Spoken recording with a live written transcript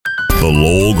The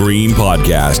Lowell Green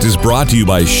Podcast is brought to you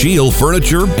by Shield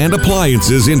Furniture and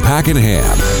Appliances in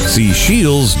Pakenham. See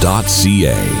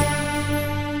shields.ca.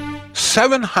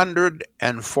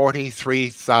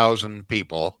 743,000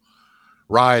 people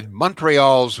ride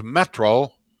Montreal's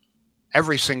metro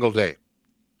every single day.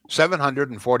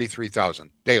 743,000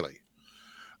 daily.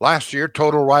 Last year,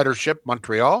 total ridership,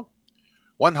 Montreal,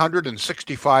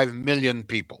 165 million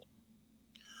people.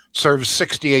 Serves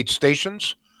 68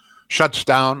 stations, shuts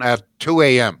down at 2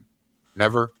 a.m.,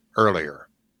 never earlier.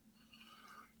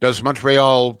 Does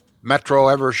Montreal Metro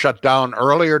ever shut down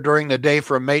earlier during the day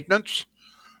for maintenance?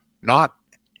 Not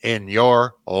in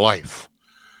your life.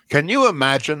 Can you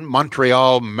imagine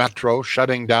Montreal Metro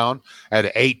shutting down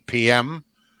at 8 p.m.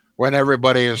 when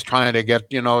everybody is trying to get,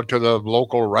 to the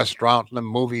local restaurant and the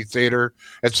movie theater,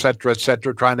 et cetera,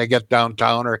 trying to get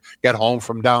downtown or get home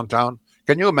from downtown?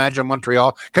 Can you imagine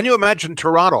Montreal? Can you imagine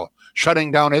Toronto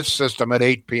shutting down its system at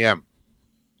 8 p.m.?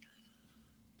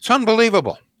 It's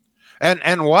unbelievable.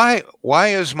 And why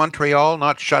is Montreal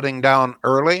not shutting down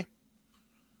early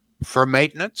for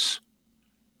maintenance?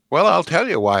 Well, I'll tell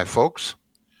you why, folks.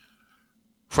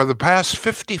 For the past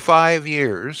 55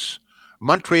 years,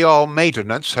 Montreal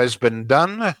maintenance has been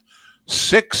done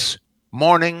 6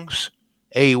 mornings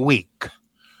a week,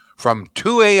 from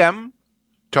 2 a.m.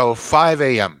 till 5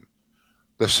 a.m.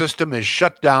 The system is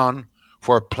shut down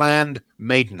for planned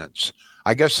maintenance.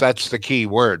 I guess that's the key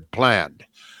word, planned.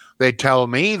 They tell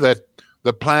me that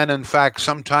the plan, in fact,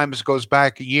 sometimes goes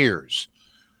back years.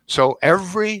 So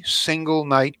every single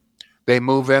night, they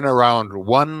move in around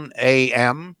 1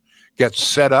 a.m., get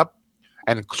set up,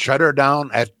 and shut her down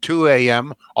at 2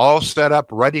 a.m., all set up,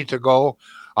 ready to go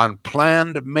on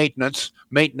planned maintenance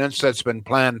that's been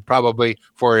planned probably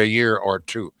for a year or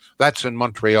two. That's in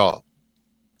Montreal.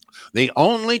 The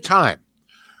only time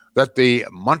that the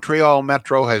Montreal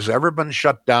Metro has ever been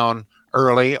shut down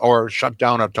early or shut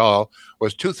down at all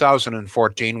was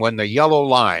 2014, when the Yellow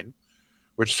Line,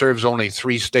 which serves only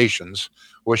 3 stations,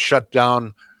 was shut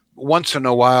down once in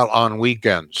a while on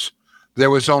weekends. There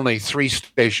was only 3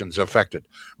 stations affected.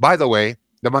 By the way,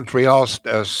 the Montreal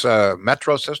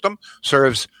metro system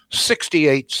serves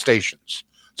 68 stations.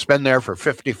 It's been there for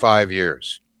 55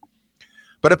 years.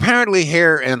 But apparently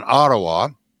here in Ottawa,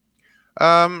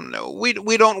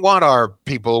 we don't want our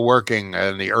people working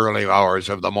in the early hours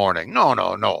of the morning.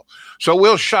 No. So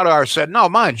we'll shut our set. Now,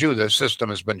 mind you, the system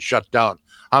has been shut down.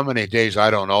 How many days? I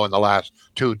don't know. In the last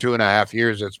 2.5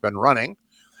 years it's been running.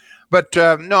 But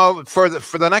no, for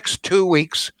the next 2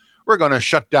 weeks, we're going to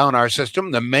shut down our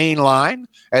system, the main line,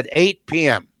 at 8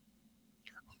 p.m.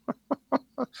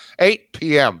 8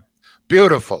 p.m.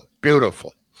 Beautiful.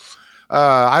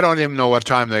 I don't even know what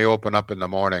time they open up in the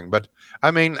morning, but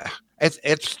I mean,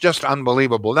 it's just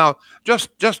unbelievable. Now,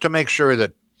 just to make sure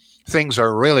that things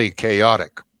are really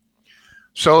chaotic.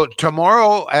 So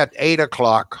tomorrow at 8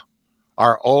 o'clock,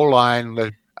 our O-line,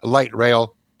 the light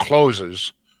rail,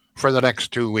 closes for the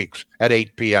next 2 weeks at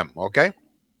 8 p.m., okay?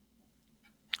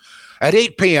 At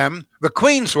 8 p.m., the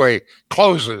Queensway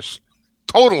closes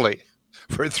totally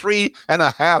for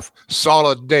 3.5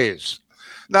 solid days.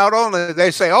 Not only they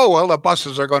say, the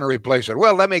buses are going to replace it.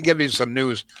 Well, let me give you some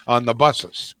news on the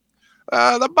buses.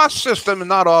 The bus system is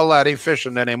not all that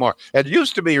efficient anymore. It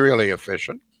used to be really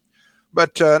efficient,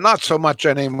 but not so much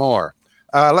anymore.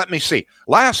 Let me see.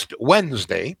 Last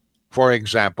Wednesday, for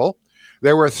example,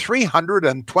 there were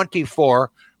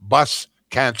 324 bus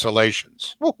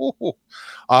cancellations.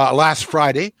 Last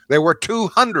Friday, there were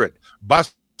 200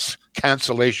 bus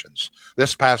cancellations.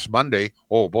 This past Monday,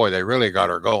 oh boy, they really got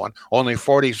her going. Only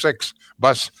 46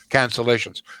 bus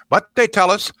cancellations. But they tell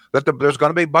us that there's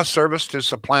going to be bus service to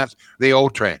supplant the O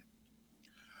train.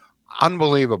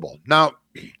 Unbelievable. Now,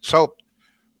 so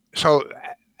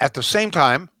at the same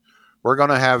time, we're going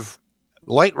to have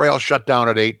light rail shut down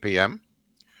at 8 p.m.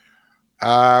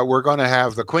 We're going to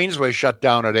have the Queensway shut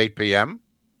down at 8 p.m.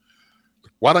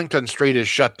 Wellington Street is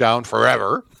shut down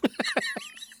forever.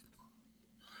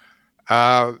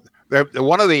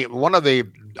 One of the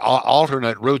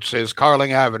alternate routes is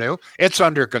Carling Avenue. It's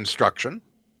under construction.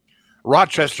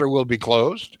 Rochester will be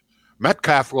closed.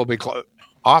 Metcalfe will be closed.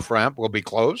 Off-ramp will be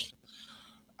closed.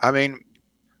 I mean,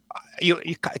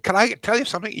 can I tell you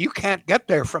something? You can't get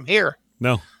there from here.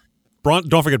 No.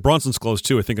 Don't forget Bronson's closed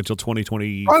too, I think, until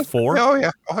 2024. Oh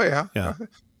yeah.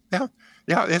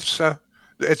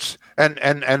 It's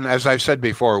and as I've said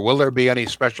before, will there be any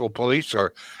special police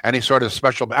or any sort of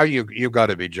special? You got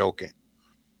to be joking.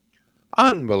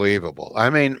 Unbelievable. I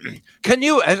mean, can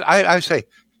you? I say,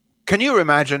 can you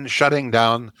imagine shutting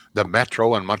down the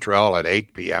metro in Montreal at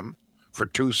 8 p.m. for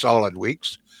 2 solid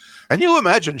weeks? And you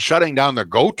imagine shutting down the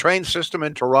GO train system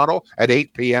in Toronto at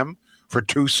 8 p.m. for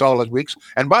 2 solid weeks.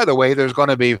 And by the way, there's going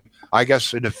to be, I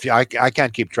guess, I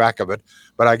can't keep track of it,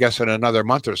 but I guess in another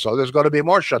month or so, there's going to be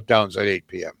more shutdowns at 8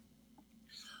 p.m.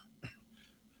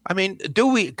 I mean,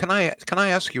 can I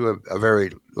ask you a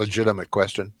very legitimate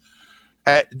question?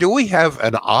 Do we have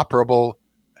an operable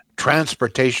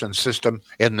transportation system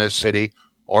in this city,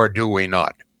 or do we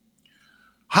not?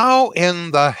 How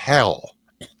in the hell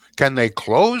can they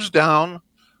close down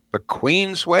the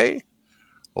Queensway,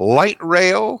 light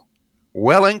rail,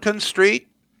 Wellington Street,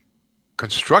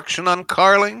 construction on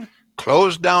Carling,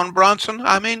 close down Bronson?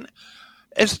 I mean,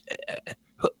 is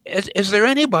there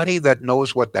anybody that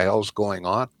knows what the hell's going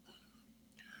on?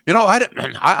 You know,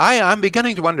 I'm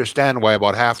beginning to understand why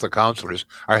about half the councillors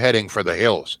are heading for the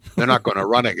hills. They're not going to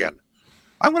run again.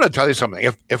 I'm going to tell you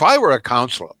something. If I were a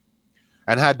councillor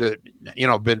and had to,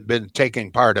 been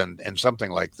taking part in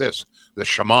something like this, the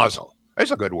schmozzle.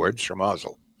 It's a good word,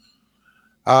 schmozzle.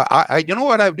 You know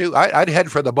what I'd do? I'd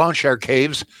head for the Bon Cher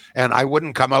Caves, and I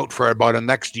wouldn't come out for about a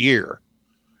next year.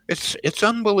 It's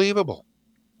unbelievable.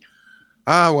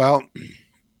 Well,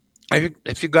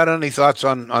 if you got any thoughts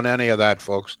on any of that,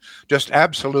 folks, just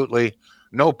absolutely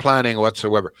no planning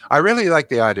whatsoever. I really like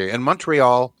the idea. In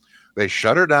Montreal, they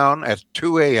shut her down at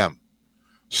 2 a.m.,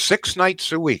 6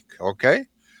 nights a week, okay?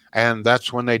 And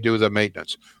that's when they do the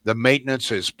maintenance. The maintenance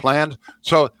is planned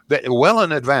well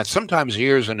in advance, sometimes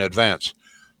years in advance,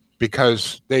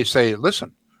 because they say,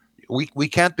 listen, we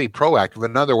can't be proactive.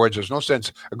 In other words, there's no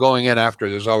sense going in after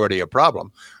there's already a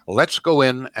problem. Let's go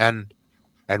in and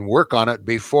work on it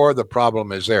before the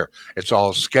problem is there. It's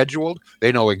all scheduled.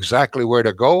 They know exactly where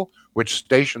to go, which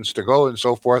stations to go, and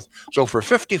so forth. So for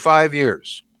 55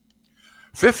 years,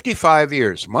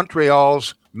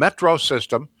 Montreal's metro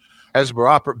system has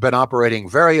been operating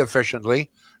very efficiently,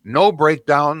 no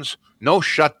breakdowns, no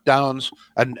shutdowns,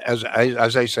 and as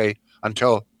I say,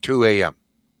 until 2 a.m.,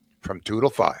 from 2 to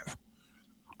 5.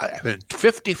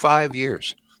 55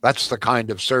 years. That's the kind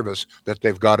of service that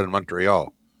they've got in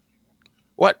Montreal.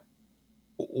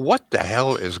 What the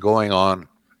hell is going on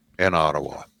in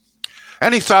Ottawa?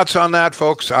 Any thoughts on that,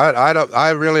 folks?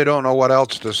 I really don't know what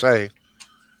else to say.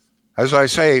 As I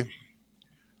say,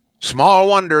 small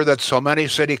wonder that so many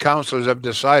city councilors have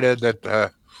decided that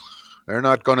they're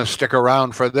not going to stick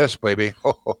around for this, baby,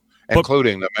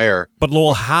 including the mayor. But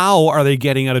Lowell, how are they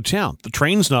getting out of town? The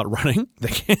train's not running. The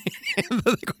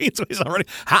Queensway's not running.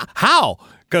 How?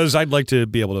 Because I'd like to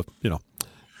be able to,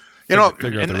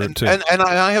 figure out the route too. And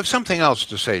I have something else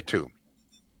to say too.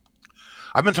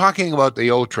 I've been talking about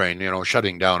the O train,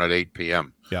 shutting down at 8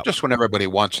 p.m. Yep. Just when everybody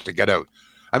wants to get out.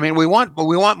 I mean, we want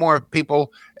more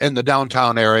people in the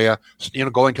downtown area,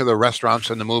 going to the restaurants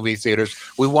and the movie theaters.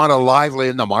 We want a lively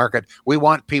in the market. We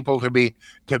want people to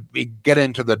get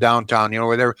into the downtown,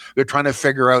 where they're trying to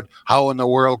figure out how in the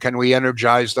world can we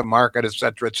energize the market, et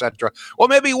cetera, et cetera. Well,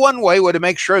 maybe one way would to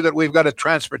make sure that we've got a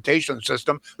transportation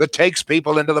system that takes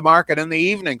people into the market in the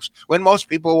evenings when most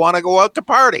people want to go out to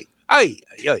party.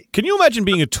 Can you imagine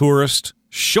being a tourist,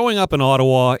 showing up in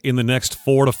Ottawa in the next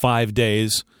 4 to 5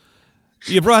 days?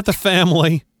 You brought the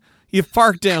family. You've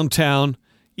parked downtown.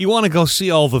 You want to go see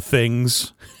all the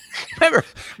things.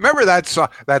 Remember that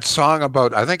song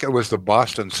about, I think it was the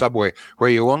Boston subway, where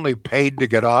you only paid to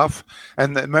get off?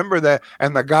 And remember that?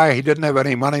 And the guy, he didn't have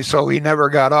any money, so he never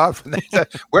got off. And they said,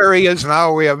 where he is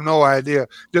now, we have no idea.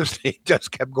 He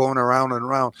just kept going around and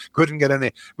around. Couldn't get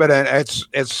any. But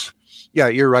it's yeah,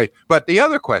 you're right. But the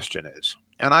other question is,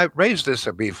 and I raised this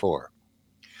before,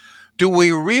 do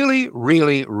we really,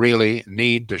 really, really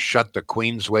need to shut the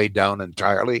Queensway down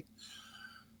entirely?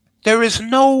 There is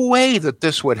no way that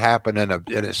this would happen in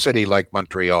a city like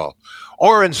Montreal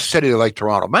or in a city like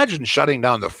Toronto. Imagine shutting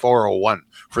down the 401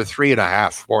 for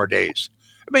 4 days.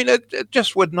 I mean, it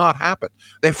just would not happen.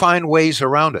 They find ways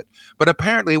around it. But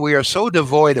apparently we are so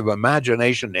devoid of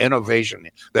imagination, innovation,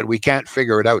 that we can't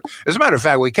figure it out. As a matter of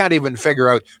fact, we can't even figure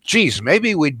out, geez,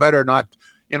 maybe we'd better not,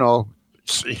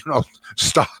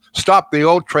 stop the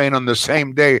old train on the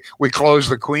same day we close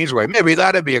the Queensway. Maybe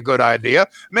that'd be a good idea.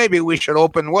 Maybe we should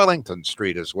open Wellington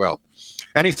Street as well.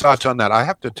 Any thoughts on that? I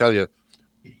have to tell you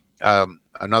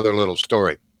another little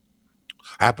story.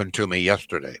 Happened to me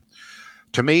yesterday.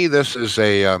 To me, this is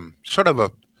a sort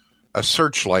of a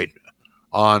searchlight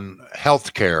on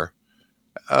healthcare.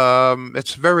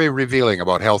 It's very revealing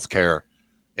about healthcare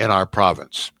in our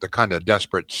province, the kind of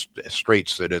desperate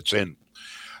straits that it's in.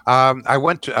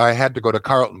 I had to go to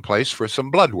Carleton Place for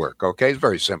some blood work. Okay, it's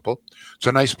very simple. It's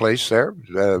a nice place there,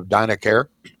 Dynacare,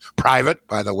 private,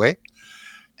 by the way.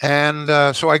 And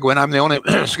so I go in. I'm the only,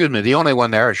 the only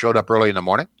one there. I showed up early in the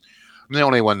morning. I'm the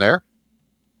only one there.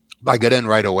 I get in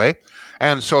right away.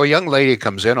 And so a young lady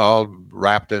comes in all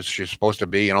wrapped as she's supposed to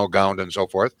be, gowned and so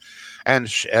forth. And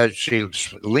she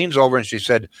leans over and she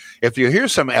said, if you hear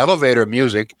some elevator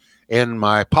music in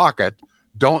my pocket,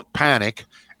 don't panic.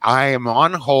 I am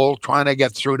on hold trying to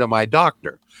get through to my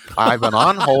doctor. I've been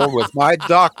on hold with my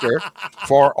doctor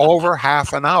for over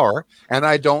half an hour, and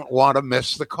I don't want to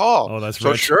miss the call. Oh, that's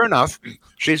so rich. Sure enough,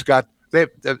 she's got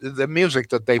the music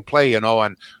that they play, and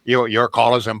your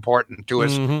call is important to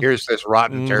us. Mhm. Here's this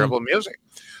rotten, terrible music.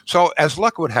 So as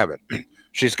luck would have it,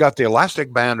 she's got the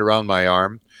elastic band around my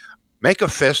arm, make a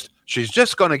fist. She's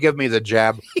just going to give me the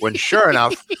jab when sure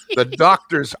enough, the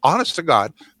doctor's, honest to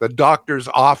God, the doctor's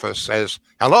office says,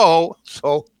 hello.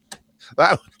 So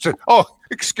that said, oh,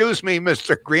 excuse me,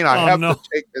 Mr. Green, I have to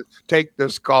take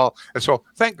this call. And so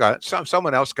thank God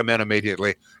someone else came in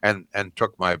immediately and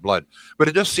took my blood. But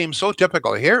it just seems so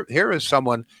typical. Here is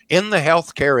someone in the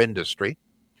healthcare industry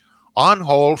on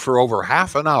hold for over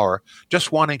half an hour,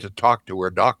 just wanting to talk to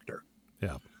her doctor.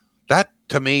 Yeah. That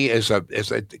to me is a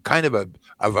kind of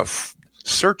a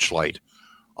searchlight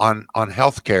on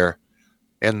healthcare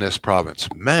in this province.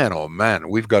 Man, oh man,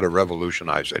 we've got to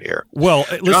revolutionize it here. Well,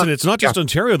 listen, it's not just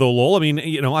Ontario though, Lowell. I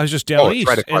mean, I was just down east.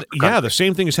 Right across the country. The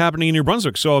same thing is happening in New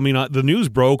Brunswick. So, I mean, the news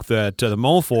broke that the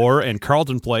Mulford and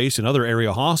Carleton Place and other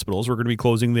area hospitals were going to be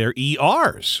closing their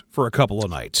ERs for a couple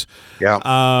of nights. Yeah.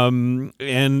 And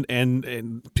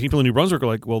people in New Brunswick are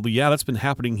like, well, yeah, that's been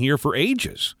happening here for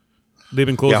ages. They've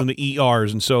been closing the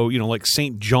ERs, and so like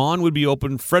St. John would be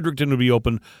open, Fredericton would be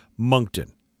open,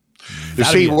 Moncton. You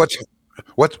see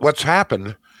what's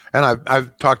happened, and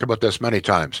I've talked about this many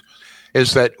times,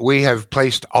 is that we have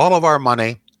placed all of our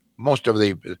money, most of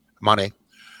the money,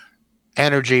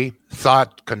 energy,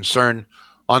 thought, concern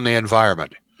on the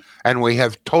environment, and we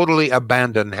have totally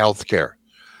abandoned healthcare.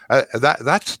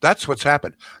 That's what's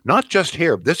happened. Not just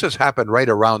here. This has happened right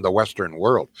around the Western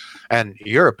world, and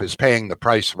Europe is paying the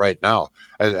price right now,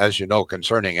 as you know,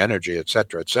 concerning energy, et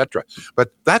cetera, et cetera.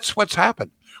 But that's what's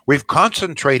happened. We've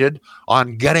concentrated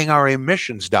on getting our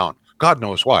emissions down. God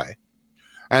knows why.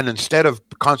 And instead of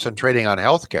concentrating on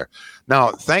healthcare.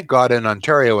 Now, thank God in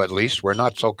Ontario, at least, we're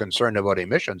not so concerned about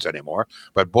emissions anymore.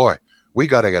 But boy, we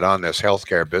got to get on this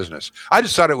healthcare business. I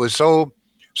just thought it was so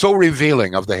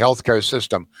revealing of the healthcare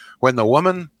system when the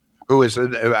woman who is,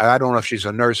 I don't know if she's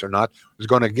a nurse or not, was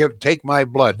going to take my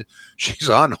blood. She's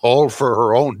on hold for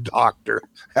her own doctor.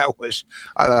 That was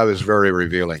very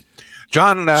revealing.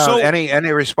 John,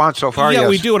 any response so far? Yeah, yes.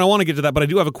 we do, and I want to get to that, but I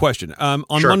do have a question. On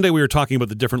Sure. Monday, we were talking about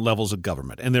the different levels of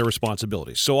government and their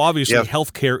responsibilities. So obviously,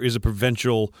 healthcare is a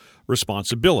provincial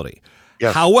responsibility.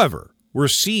 Yes. However, we're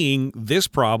seeing this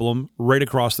problem right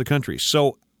across the country.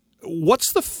 So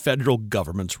what's the federal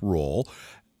government's role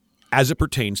as it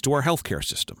pertains to our healthcare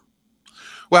system?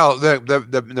 Well,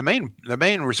 the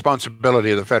main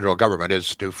responsibility of the federal government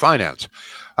is to finance.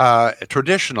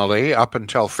 Traditionally, up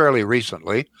until fairly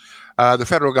recently, the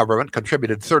federal government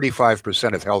contributed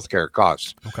 35% of healthcare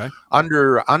costs. Okay.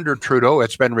 Under Trudeau,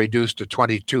 it's been reduced to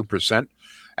 22%,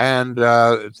 and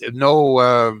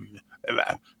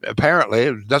apparently,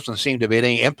 it doesn't seem to be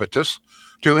any impetus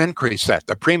to increase that.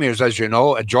 The premiers, as you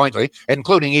know, jointly,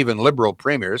 including even Liberal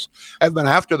premiers, have been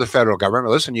after the federal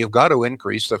government. Listen, you've got to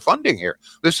increase the funding here.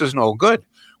 This is no good.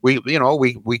 We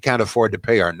can't afford to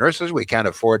pay our nurses. We can't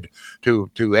afford to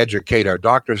educate our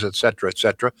doctors, et cetera, et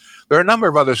cetera. There are a number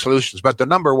of other solutions, but the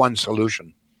number one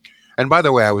solution. And by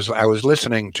the way, I was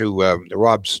listening to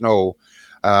Rob Snow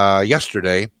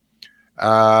yesterday,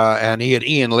 and he had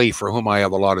Ian Lee, for whom I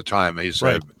have a lot of time. He's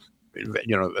right.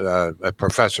 A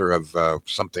professor of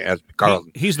something at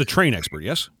Carleton. He's the train expert,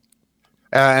 yes?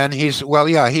 And he's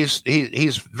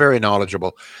very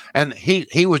knowledgeable, and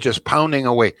he was just pounding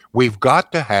away. We've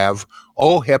got to have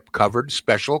OHIP covered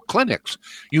special clinics.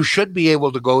 You should be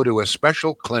able to go to a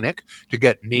special clinic to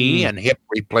get knee and hip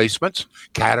replacements,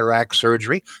 cataract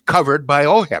surgery covered by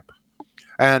OHIP.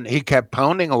 And he kept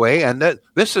pounding away, and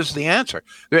this is the answer.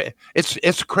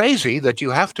 It's crazy that you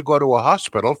have to go to a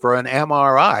hospital for an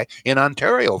MRI in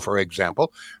Ontario, for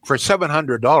example. For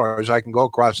 $700, I can go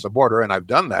across the border, and I've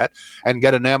done that, and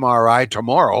get an MRI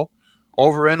tomorrow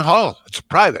over in Hull. It's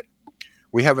private.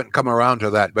 We haven't come around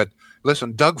to that, but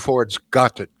listen, Doug Ford's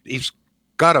got to.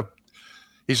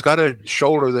 He's got to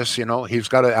shoulder this, He's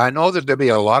got to. I know that there'll be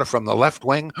a lot from the left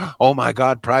wing. Oh my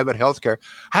God, private healthcare.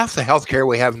 Half the healthcare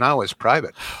we have now is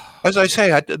private. As I say,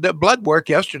 the blood work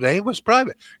yesterday was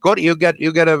private. You get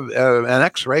an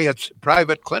X-ray, it's a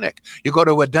private clinic. You go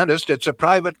to a dentist, it's a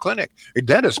private clinic. A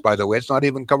dentist, by the way, it's not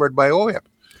even covered by OHIP.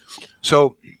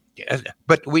 So,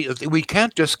 but we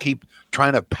can't just keep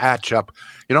trying to patch up.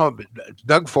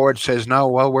 Doug Ford says now,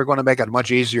 well, we're going to make it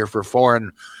much easier for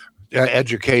foreign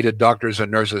educated doctors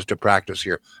and nurses to practice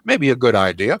here. Maybe a good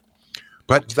idea.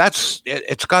 But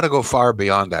it's got to go far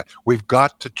beyond that. We've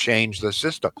got to change the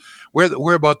system.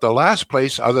 We're about the last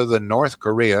place other than North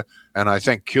Korea and I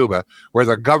think Cuba where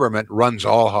the government runs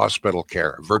all hospital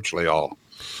care, virtually all.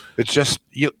 It's just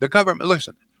the government.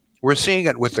 Listen, we're seeing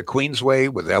it with the Queensway,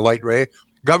 with Elite Ray.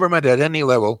 Government at any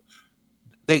level,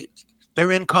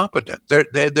 they're incompetent.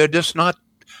 They're just not.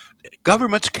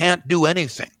 Governments can't do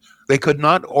anything. They could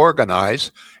not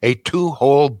organize a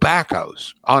two-hole back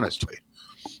house, honestly.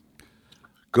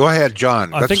 Go ahead,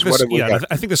 John. I think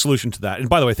the solution to that, and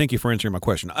by the way, thank you for answering my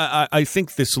question. I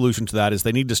think the solution to that is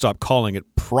they need to stop calling it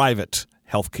private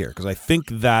healthcare, because I think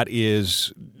that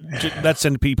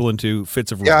sends people into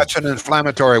fits of rage. Yeah, it's an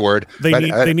inflammatory word.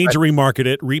 They need to remarket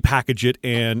it, repackage it,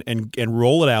 and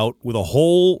roll it out with a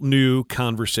whole new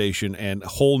conversation and a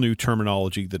whole new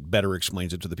terminology that better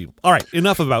explains it to the people. All right,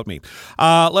 enough about me.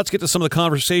 Let's get to some of the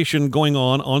conversation going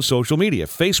on social media.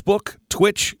 Facebook,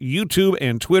 Twitch, YouTube,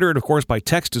 and Twitter, and of course by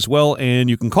text as well. And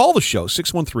you can call the show,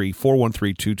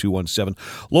 613-413-2217.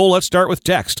 Lowell, let's start with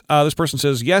text. This person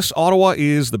says, yes, Ottawa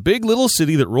is the big little city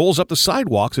that rolls up the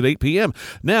sidewalks at 8 p.m.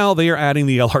 Now they are adding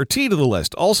the LRT to the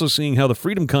list. Also seeing how the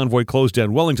Freedom Convoy closed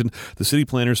down Wellington, the city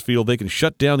planners feel they can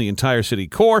shut down the entire city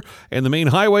core and the main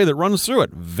highway that runs through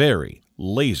it. Very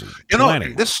lazy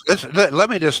planning. Let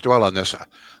me just dwell on this.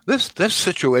 This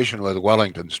situation with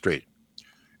Wellington Street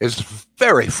is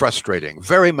very frustrating,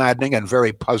 very maddening, and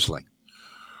very puzzling.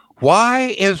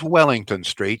 Why is Wellington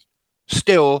Street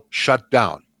still shut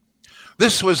down?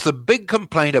 This was the big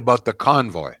complaint about the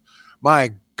convoy.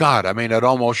 My God, I mean, it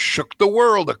almost shook the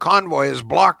world. The convoy has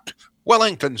blocked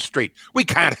Wellington Street. We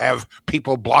can't have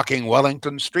people blocking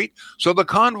Wellington Street. So the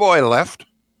convoy left.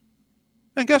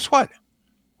 And guess what?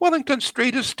 Wellington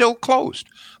Street is still closed.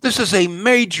 This is a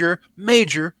major,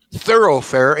 major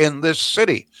thoroughfare in this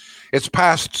city. It's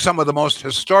past some of the most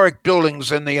historic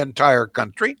buildings in the entire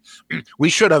country. We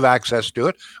should have access to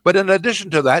it. But in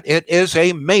addition to that, it is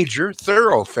a major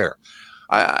thoroughfare.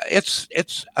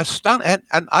 It's astounding,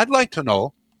 and I'd like to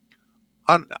know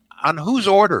on whose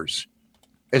orders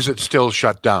is it still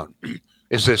shut down?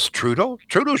 Is this Trudeau?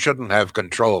 Trudeau shouldn't have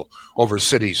control over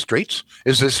city streets.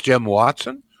 Is this Jim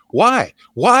Watson? Why?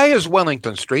 Why is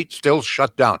Wellington Street still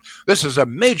shut down? This is a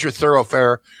major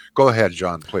thoroughfare. Go ahead,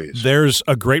 John, please. There's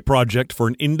a great project for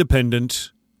an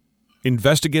independent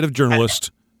investigative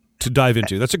journalist to dive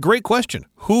into. That's a great question.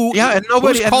 Whose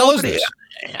call is this?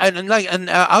 And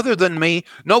other than me,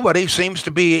 nobody seems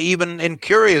to be even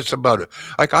curious about it.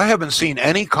 Like, I haven't seen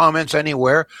any comments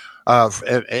anywhere,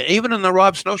 even in the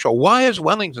Rob Snow Show. Why is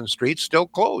Wellington Street still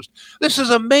closed? This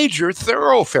is a major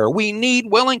thoroughfare. We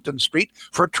need Wellington Street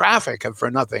for traffic and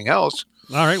for nothing else.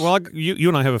 All right. Well, you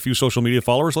and I have a few social media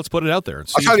followers. Let's put it out there.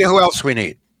 I'll tell you who else we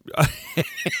need.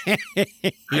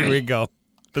 Here we go.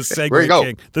 The Segway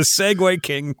King. The Segway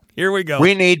King. Here we go.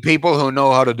 We need people who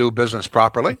know how to do business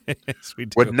properly. Yes, we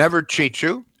do. Would never cheat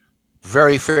you.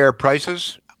 Very fair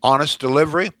prices, honest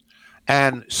delivery,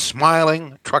 and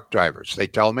smiling truck drivers. They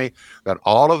tell me that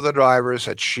all of the drivers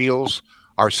at Shields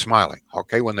are smiling.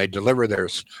 Okay, when they deliver, they're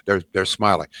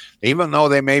smiling. Even though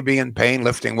they may be in pain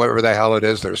lifting whatever the hell it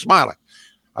is, they're smiling.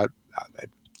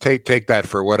 Take that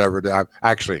for whatever.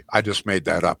 Actually, I just made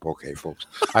that up. Okay, folks.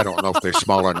 I don't know if they're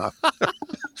small or not.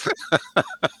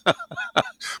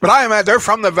 But they're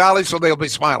from the valley, so they'll be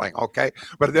smiling. Okay.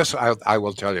 But this, I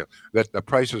will tell you that the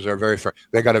prices are very fair.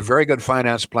 They got a very good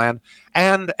finance plan.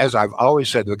 And as I've always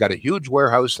said, they've got a huge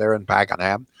warehouse there in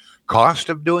Pakenham. Cost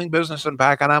of doing business in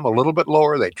Pakenham a little bit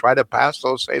lower. They try to pass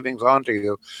those savings on to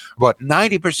you. About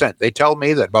 90%, they tell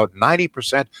me that about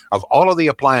 90% of all of the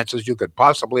appliances you could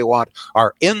possibly want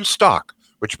are in stock,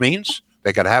 which means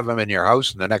they could have them in your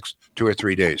house in the next 2 or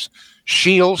 3 days.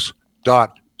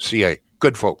 Shields.ca.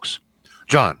 Good folks.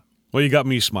 John. Well, you got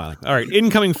me smiling. All right,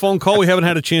 incoming phone call. We haven't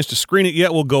had a chance to screen it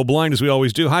yet. We'll go blind as we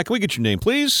always do. Hi, can we get your name,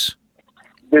 please?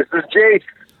 This is Jace.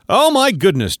 Oh, my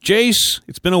goodness. Jace,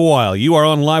 it's been a while. You are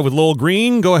on Live with Lowell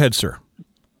Green. Go ahead, sir.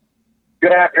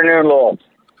 Good afternoon, Lowell.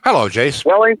 Hello, Jace.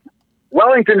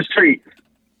 Wellington Street.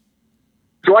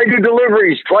 So I do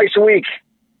deliveries twice a week.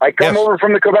 I come over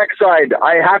from the Quebec side.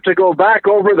 I have to go back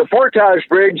over the Portage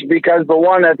Bridge because the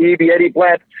one at the EB Eddy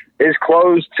plant is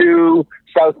closed to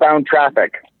southbound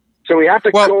traffic. So we have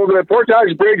to go over the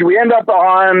Portage Bridge. We end up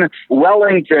on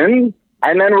Wellington,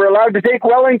 and then we're allowed to take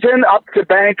Wellington up to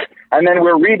Bank, and then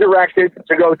we're redirected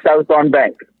to go south on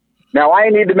Bank. Now, I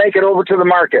need to make it over to the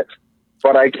market,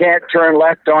 but I can't turn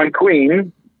left on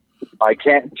Queen. I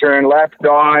can't turn left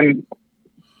on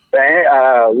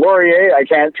Laurier. I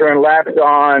can't turn left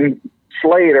on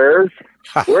Slater.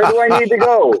 Where do I need to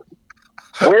go?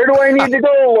 Where do I need to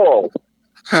go, Lowell?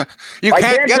 You I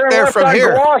can't get turn there left from on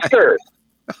here. Gloucester.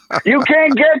 You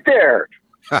can't get there.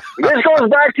 This goes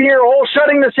back to your whole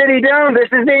shutting the city down. This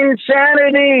is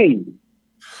insanity.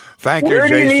 Thank you, Where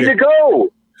do you JC. need to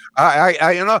go?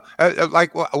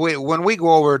 When we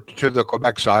go over to the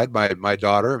Quebec side, my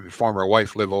daughter, former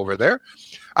wife, live over there.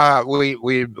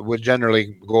 We would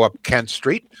generally go up Kent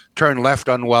Street, turn left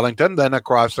on Wellington, then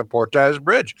across the Portage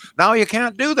Bridge. Now you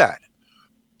can't do that.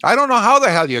 I don't know how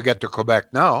the hell you get to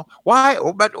Quebec now. Why?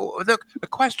 But the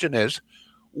question is,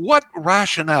 what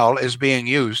rationale is being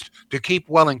used to keep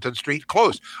Wellington Street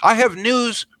closed? I have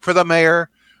news for the mayor.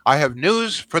 I have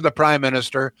news for the prime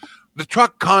minister. The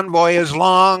truck convoy is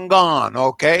long gone,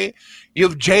 okay?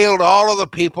 You've jailed all of the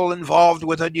people involved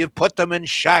with it. You've put them in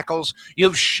shackles.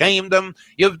 You've shamed them.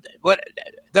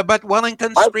 But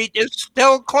Wellington Street is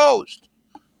still closed.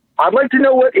 I'd like to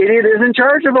know what idiot is in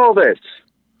charge of all this.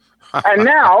 And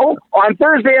now, on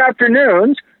Thursday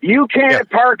afternoons, you can't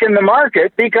park in the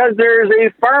market because there's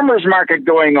a farmer's market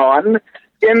going on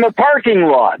in the parking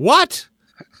lot. What?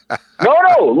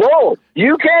 No,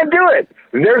 you can't do it.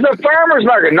 There's a farmer's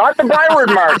market, not the Byward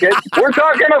market. We're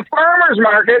talking a farmer's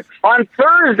market on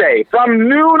Thursday from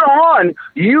noon on.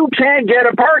 You can't get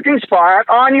a parking spot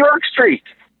on York Street.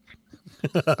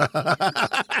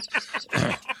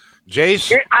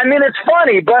 Jace? I mean, it's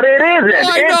funny, but it isn't.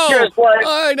 It's just like,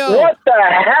 what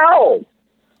the hell?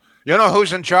 You know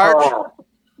who's in charge?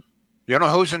 You know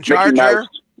who's in charge here?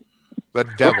 The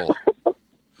devil.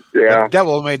 Yeah. The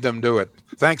devil made them do it.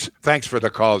 Thanks for the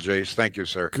call, Jace. Thank you,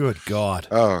 sir. Good God.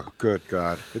 Oh, good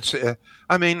God. It's.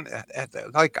 I mean,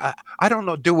 I don't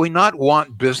know. Do we not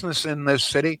want business in this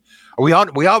city? We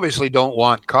obviously don't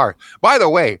want cars. By the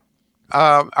way,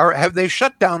 have they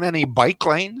shut down any bike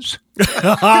lanes?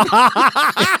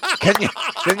 Can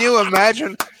you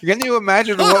imagine? Can you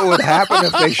imagine what would happen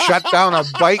if they shut down a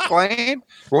bike lane?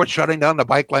 We're shutting down the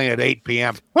bike lane at 8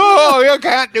 p.m. Oh, you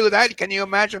can't do that. Can you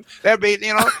imagine?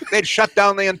 They'd shut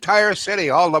down the entire city,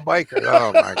 all the bikers.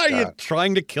 Oh my God! Are you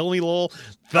trying to kill me, Lowell?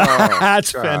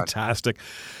 That's fantastic.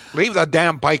 Leave the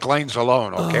damn bike lanes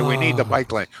alone, okay? We need the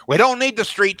bike lane. We don't need the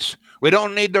streets. We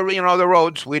don't need the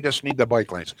roads. We just need the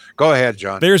bike lanes. Go ahead,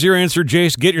 John. There's your answer,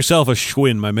 Jace. Get yourself a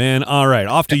Schwinn, my man. All right,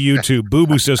 off to YouTube. Boo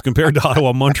Boo says, compared to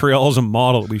Ottawa, Montreal is a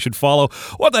model we should follow.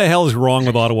 What the hell is wrong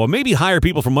with Ottawa? Maybe hire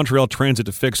people from Montreal Transit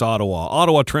to fix Ottawa.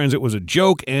 Ottawa Transit was a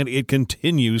joke, and it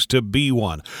continues to be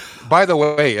one. By the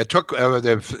way, it took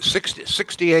the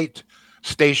 68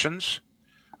 stations,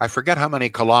 I forget how many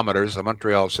kilometers, the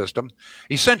Montreal system,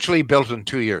 essentially built in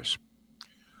 2 years.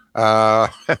 I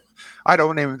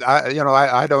don't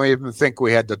even think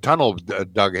we had the tunnel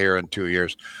dug here in 2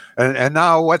 years. And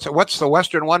now what's the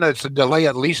western one? It's a delay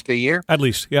at least a year. At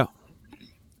least, yeah.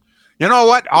 You know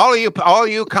what? All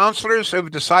you councillors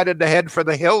who've decided to head for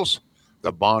the hills,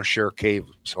 the Bon Cher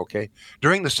Caves, okay?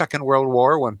 During the Second World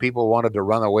War, when people wanted to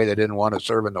run away, they didn't want to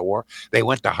serve in the war, they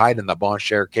went to hide in the Bon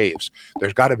Cher Caves.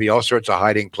 There's got to be all sorts of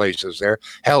hiding places there.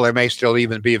 Hell, there may still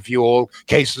even be a few old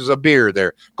cases of beer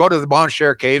there. Go to the Bon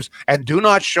Cher Caves and do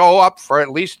not show up for at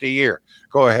least a year.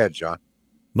 Go ahead, John.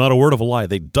 Not a word of a lie.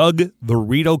 They dug the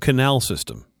Rideau Canal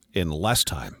system in less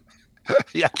time.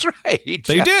 That's right.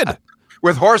 They did.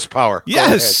 With horsepower.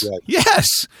 Yes.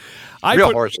 Yes.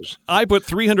 Horses. I put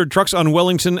 300 trucks on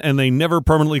Wellington, and they never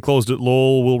permanently closed it.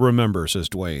 Lowell will remember, says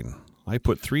Dwayne. I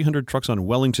put 300 trucks on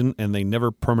Wellington, and they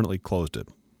never permanently closed it.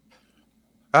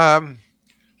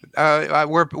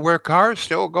 Were cars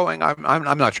still going? I'm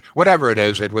not sure. Whatever it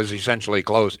is, it was essentially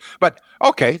closed. But,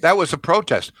 okay, that was a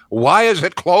protest. Why is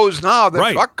it closed now?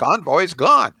 The truck convoy's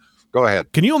gone. Go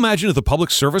ahead. Can you imagine if the public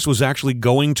service was actually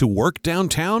going to work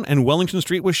downtown and Wellington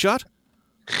Street was shut?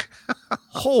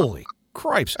 Holy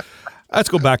cripes. Let's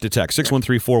go back to text,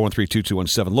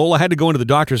 613-413-2217. Lola, I had to go into the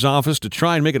doctor's office to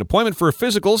try and make an appointment for a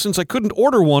physical since I couldn't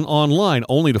order one online,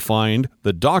 only to find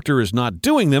the doctor is not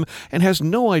doing them and has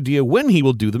no idea when he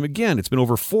will do them again. It's been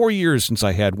over 4 years since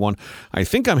I had one. I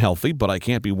think I'm healthy, but I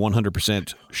can't be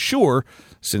 100% sure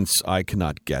since I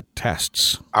cannot get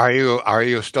tests. Are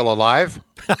you still alive?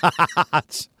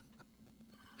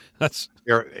 That's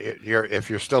if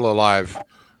you're still alive.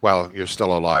 Well, you're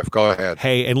still alive. Go ahead.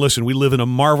 Hey, and listen, we live in a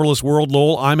marvelous world,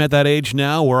 Lowell. I'm at that age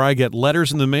now where I get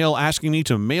letters in the mail asking me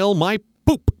to mail my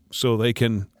poop so they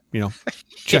can,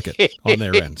 check it on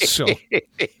their end. So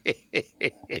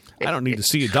I don't need to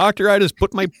see a doctor. I just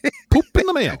put my poop in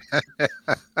the mail.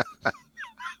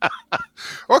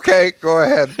 Okay, go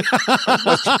ahead.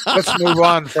 Let's move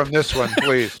on from this one,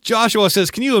 please. Joshua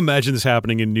says, can you imagine this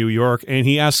happening in New York? And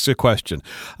he asks a question.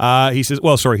 He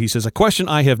says, a question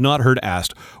I have not heard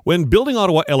asked. When building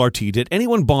Ottawa LRT, did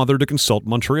anyone bother to consult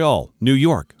Montreal, New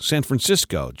York, San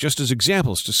Francisco, just as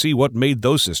examples to see what made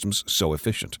those systems so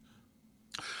efficient?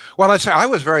 Well, I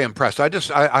was very impressed. I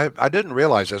didn't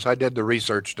realize this. I did the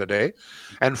research today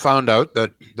and found out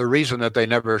that the reason that they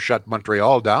never shut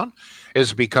Montreal down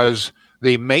is because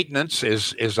the maintenance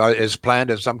is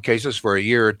planned in some cases for a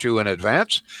year or two in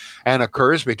advance and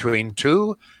occurs between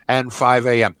 2 and 5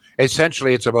 a.m.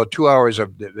 Essentially, it's about 2 hours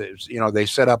of, they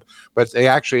set up, but they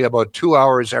actually about 2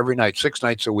 hours every night, 6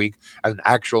 nights a week, as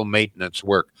actual maintenance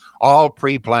work, all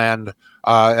pre-planned,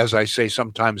 as I say,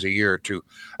 sometimes a year or two.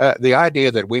 The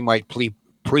idea that we might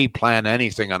pre-plan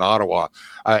anything in Ottawa,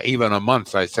 even a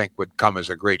month, I think would come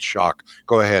as a great shock.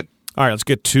 Go ahead. All right, let's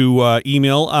get to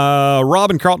email.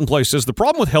 Rob in Carlton Place says, the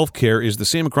problem with healthcare is the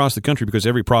same across the country because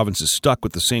every province is stuck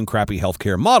with the same crappy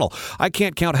healthcare model. I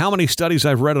can't count how many studies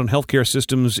I've read on healthcare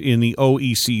systems in the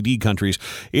OECD countries.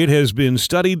 It has been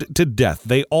studied to death.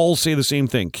 They all say the same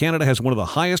thing. Canada has one of the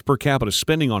highest per capita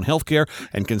spending on healthcare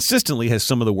and consistently has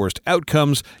some of the worst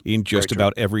outcomes in just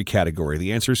about every category.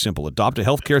 The answer is simple. Adopt a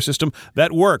healthcare system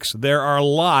that works. There are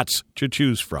lots to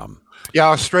choose from. Yeah,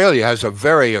 Australia has a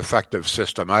very effective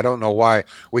system. I don't know why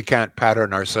we can't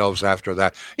pattern ourselves after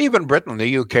that. Even Britain,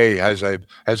 the UK, has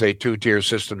a two-tier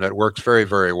system that works very,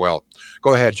 very well.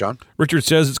 Go ahead, John. Richard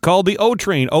says it's called the O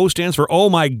train. O stands for, oh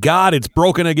my God, it's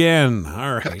broken again.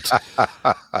 All right.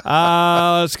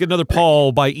 Let's get another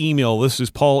Paul by email. This is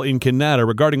Paul in Canada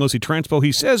regarding OC Transpo.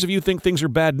 He says, if you think things are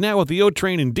bad now with the O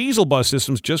train and diesel bus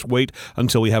systems, just wait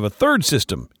until we have a third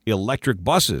system, electric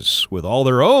buses with all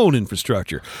their own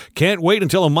infrastructure. Can't wait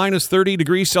until a minus 30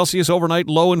 degrees Celsius overnight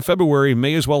low in February.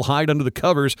 May as well hide under the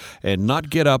covers and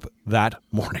not get up that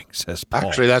morning, says Paul.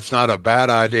 Actually, that's not a bad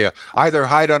idea. Either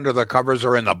hide under the covers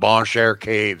or in the Bon Cher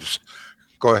caves.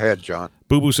 Go ahead, John.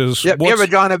 Boo Boo says, have you ever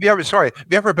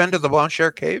been to the Bon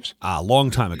Cher caves? A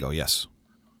long time ago, yes.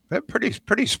 They're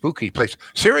pretty spooky place.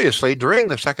 Seriously, during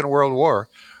the Second World War,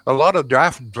 a lot of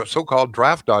so-called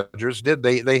draft dodgers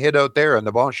they hid out there in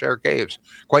the Bon Cher caves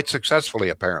quite successfully,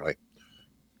 apparently.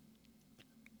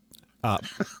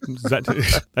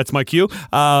 That's my cue.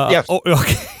 Yes. Oh,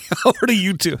 okay. Over to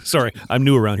you two. Sorry, I'm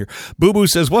new around here. Boo Boo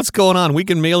says, what's going on? We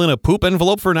can mail in a poop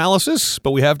envelope for analysis, but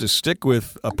we have to stick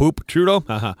with a poop Trudeau?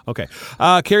 Okay.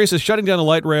 Carrie says, shutting down the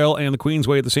light rail and the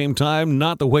Queensway at the same time,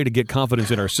 not the way to get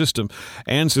confidence in our system.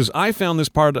 Anne says, I found this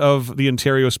part of the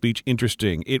Ontario speech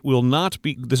interesting. It will not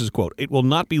be, this is a quote, it will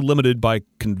not be limited by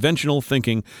conventional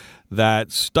thinking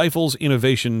that stifles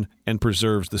innovation and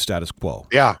preserves the status quo.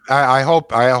 Yeah, I hope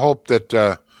that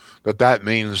that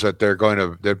means that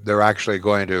they're actually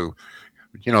going to,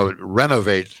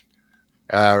 renovate,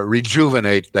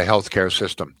 rejuvenate the healthcare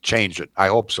system, change it. I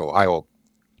hope so. I hope.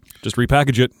 Just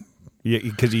repackage it,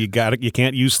 because you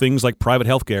can't use things like private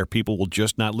healthcare. People will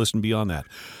just not listen beyond that.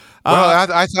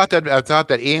 Well, I thought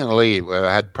that Ian Lee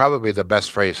had probably the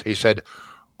best phrase. He said,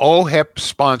 OHIP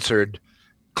sponsored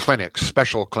clinics,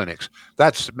 special clinics.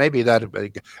 That's maybe that.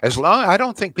 I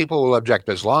don't think people will object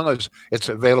as long as it's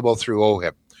available through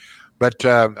OHIP. But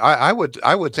I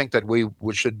would think that we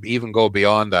should even go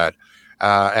beyond that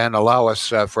and allow us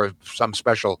for some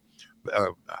special,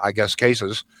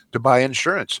 cases to buy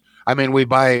insurance. I mean, we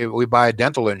buy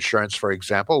dental insurance, for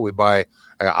example. We buy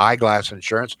eyeglass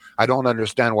insurance. I don't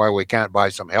understand why we can't buy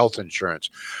some health insurance.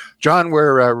 John,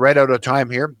 we're right out of time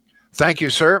here. Thank you,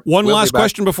 sir. One last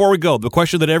question before we go. The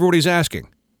question that everybody's asking.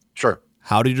 Sure.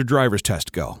 How did your driver's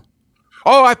test go?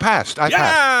 Oh, I passed.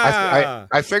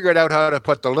 I figured out how to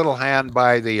put the little hand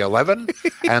by the 11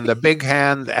 and the big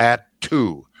hand at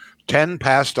 2. 10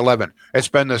 past 11. It's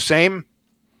been the same.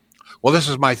 Well, this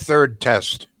is my third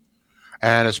test,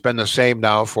 and it's been the same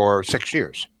now for 6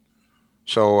 years.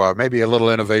 So maybe a little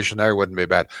innovation there wouldn't be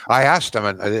bad. I asked them,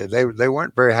 and they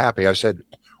weren't very happy. I said,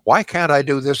 why can't I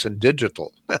do this in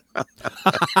digital?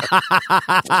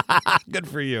 Good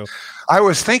for you. I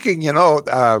was thinking,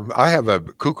 I have a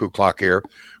cuckoo clock here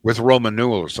with Roman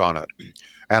numerals on it.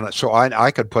 And so I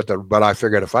could but I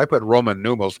figured if I put Roman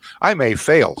numerals, I may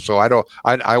fail. So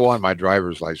I want my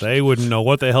driver's license. They wouldn't know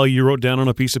what the hell you wrote down on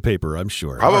a piece of paper, I'm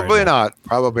sure. Probably not.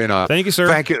 Probably not. Thank you, sir.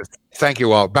 Thank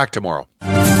you all. Back tomorrow.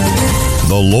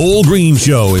 The Lowell Green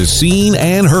Show is seen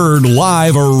and heard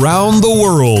live around the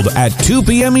world at 2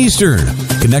 p.m. Eastern.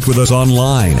 Connect with us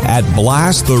online at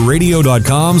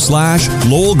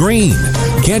blasttheradio.com/Lowell Green.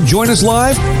 Can't join us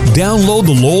live? Download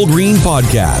the Lowell Green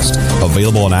Podcast.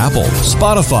 Available on Apple,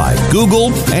 Spotify,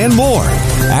 Google, and more.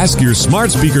 Ask your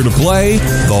smart speaker to play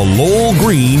the Lowell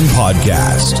Green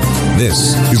Podcast.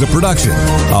 This is a production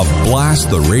of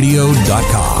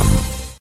blasttheradio.com.